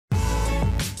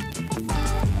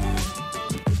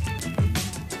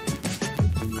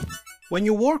When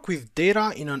you work with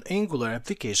data in an Angular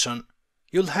application,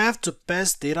 you'll have to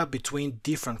pass data between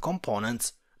different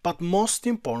components, but most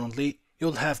importantly,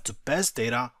 you'll have to pass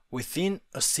data within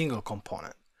a single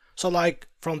component. So like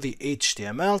from the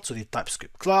HTML to the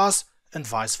TypeScript class and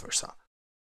vice versa.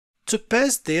 To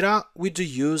pass data, we do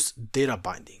use data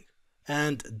binding.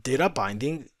 And data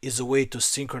binding is a way to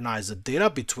synchronize the data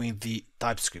between the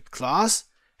TypeScript class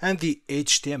and the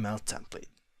HTML template.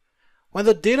 When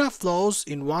the data flows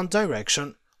in one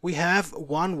direction, we have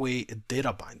one-way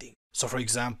data binding. So for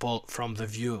example, from the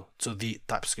view to the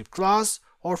TypeScript class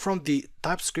or from the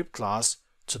TypeScript class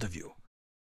to the view.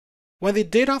 When the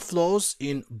data flows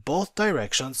in both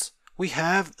directions, we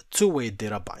have two-way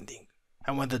data binding.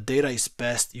 And when the data is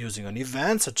passed using an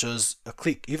event, such as a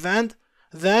click event,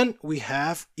 then we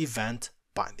have event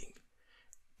binding.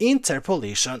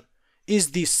 Interpolation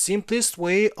is the simplest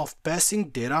way of passing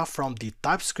data from the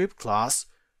TypeScript class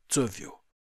to a view.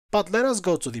 But let us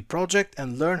go to the project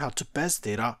and learn how to pass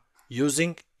data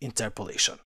using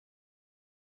interpolation.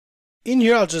 In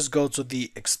here, I'll just go to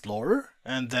the Explorer,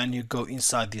 and then you go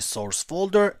inside the source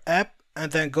folder, app,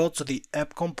 and then go to the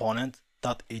app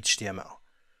component.html.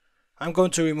 I'm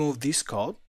going to remove this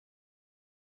code,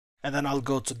 and then I'll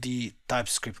go to the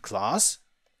TypeScript class.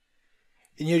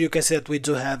 In here, you can see that we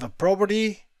do have a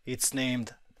property. It's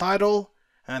named title,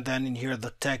 and then in here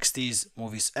the text is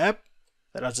movies app.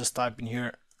 Then I'll just type in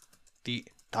here the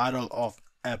title of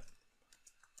app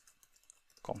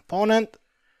component.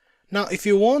 Now if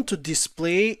you want to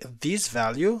display this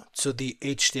value to the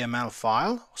HTML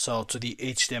file, so to the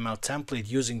HTML template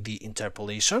using the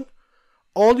interpolation,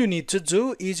 all you need to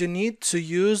do is you need to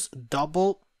use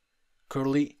double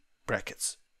curly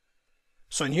brackets.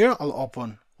 So in here I'll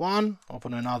open one,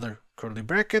 open another curly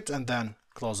bracket, and then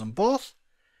close them both.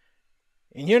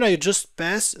 In here now you just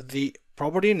pass the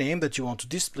property name that you want to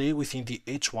display within the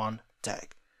h1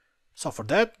 tag. So for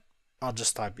that, I'll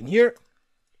just type in here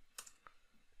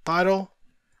title,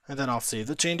 and then I'll save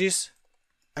the changes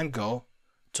and go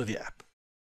to the app.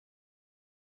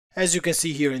 As you can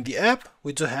see here in the app,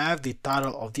 we do have the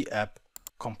title of the app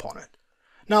component.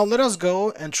 Now let us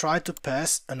go and try to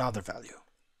pass another value.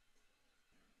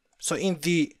 So in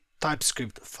the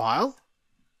TypeScript file,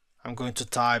 I'm going to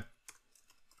type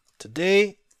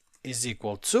today is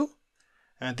equal to,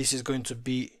 and this is going to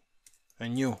be a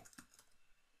new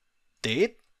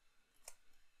date.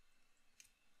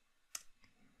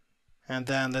 And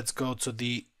then let's go to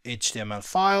the HTML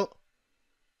file.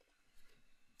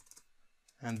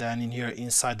 And then in here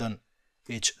inside an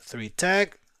h3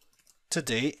 tag,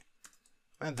 today,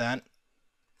 and then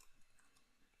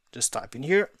just type in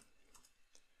here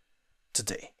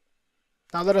today.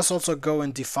 Now let us also go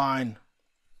and define,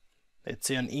 let's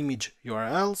say, an image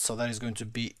URL. So that is going to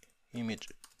be image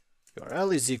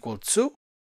URL is equal to,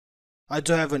 I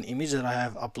do have an image that I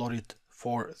have uploaded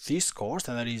for this course,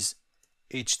 and that is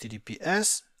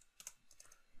https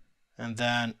and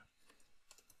then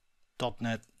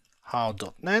 .net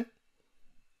how.net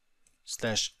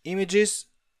 /images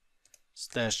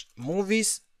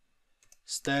 /movies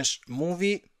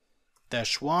 /movie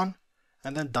 -1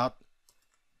 and then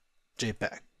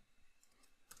 .jpg.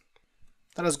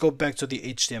 Let us go back to the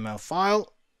HTML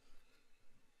file,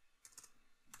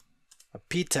 a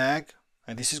p tag,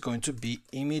 and this is going to be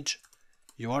image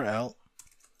URL,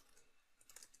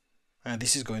 and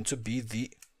this is going to be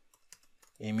the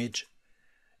image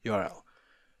URL.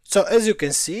 So as you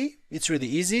can see, it's really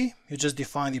easy. You just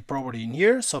define the property in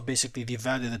here, so basically the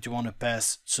value that you want to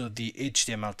pass to the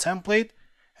HTML template,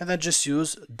 and then just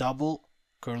use double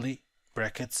curly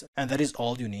brackets, and that is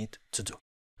all you need to do.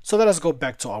 So let us go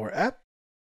back to our app.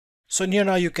 So in here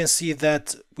now you can see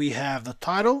that we have the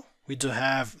title, we do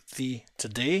have the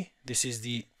today, this is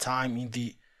the time in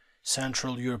the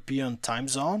Central European time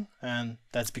zone, and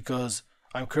that's because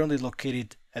I'm currently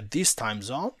located at this time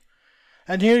zone.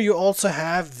 And here you also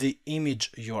have the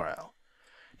image URL.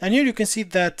 And here you can see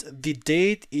that the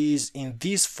date is in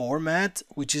this format,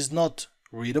 which is not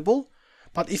readable.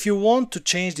 But if you want to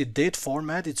change the date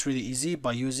format, it's really easy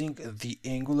by using the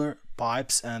Angular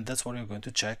pipes, and that's what we're going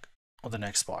to check on the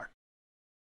next part.